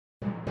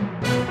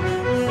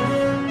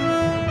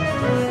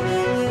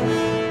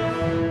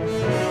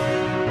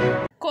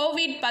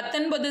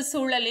தற்போது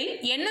சூழலில்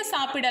என்ன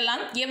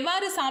சாப்பிடலாம்,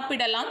 எவ்வாறு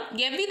சாப்பிடலாம்,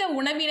 எவ்வித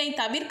உணவினை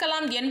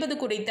தவிர்க்கலாம் என்பது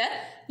குறித்த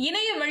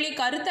இணையவழி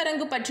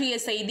கருத்தரங்கு பற்றிய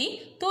செய்தி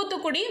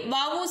தூத்துக்குடி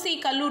வஉசி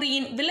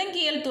கல்லூரியின்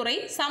விலங்கியல் துறை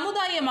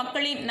சமுதாய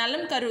மக்களின்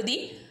நலன் கருதி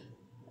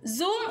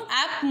ஜூம்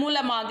ஆப்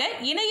மூலமாக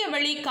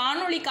இணையவழி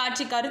காணொளி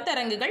காட்சி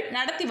கருத்தரங்குகள்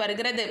நடத்தி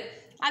வருகிறது.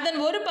 அதன்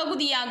ஒரு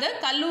பகுதியாக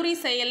கல்லூரி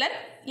செயலர்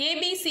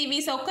ஏபிசிவி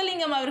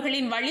சொக்கலிங்கம்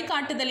அவர்களின்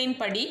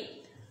வழிகாட்டுதலின்படி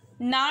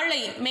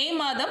நாளை மே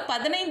மாதம்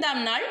 15ஆம்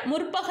நாள்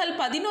முற்பகல்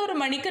 11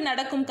 மணிக்கு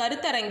நடக்கும்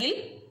கருத்தரங்கில்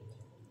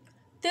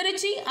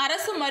திருச்சி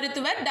அரசு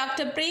மருத்துவர்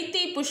டாக்டர்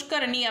பிரீத்தி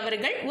புஷ்கரணி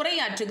அவர்கள்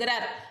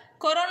உரையாற்றுகிறார்.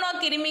 கொரோனா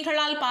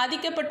கிருமிகளால்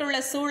பாதிக்கப்பட்டுள்ள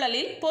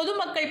சூழலில்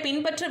பொதுமக்கள்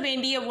பின்பற்ற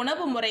வேண்டிய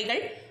உணவு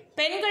முறைகள்,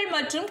 பெண்கள்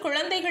மற்றும்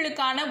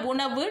குழந்தைகளுக்கான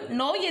உணவு,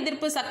 நோய்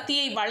எதிர்ப்பு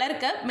சக்தியை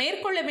வளர்க்க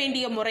மேற்கொள்ள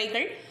வேண்டிய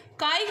முறைகள்,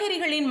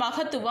 காய்கறிகளின்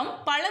மகத்துவம்,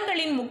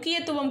 பழங்களின்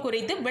முக்கியத்துவம்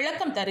குறித்து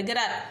விளக்கம்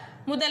தருகிறார்.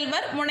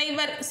 முதல்வர்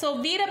முனைவர்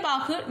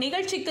வீரபாகு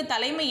நிகழ்ச்சிக்கு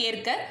தலைமை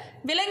ஏற்க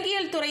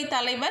விலங்கியல் துறை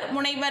தலைவர்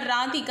முனைவர்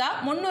ராதிகா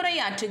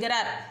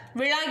முன்னுரையாற்றுகிறார்.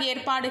 விழா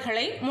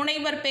ஏற்பாடுகளை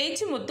முனைவர்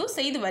பேச்சுமுத்து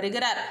செய்து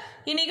வருகிறார்.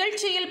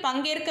 இந்நிகழ்ச்சியில்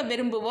பங்கேற்க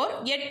விரும்புவோர்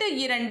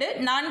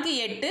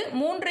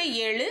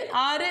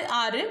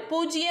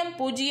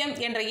 8248376600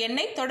 என்ற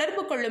எண்ணை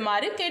தொடர்பு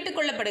கொள்ளுமாறு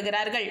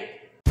கேட்டுக்கொள்ளப்படுகிறார்கள்.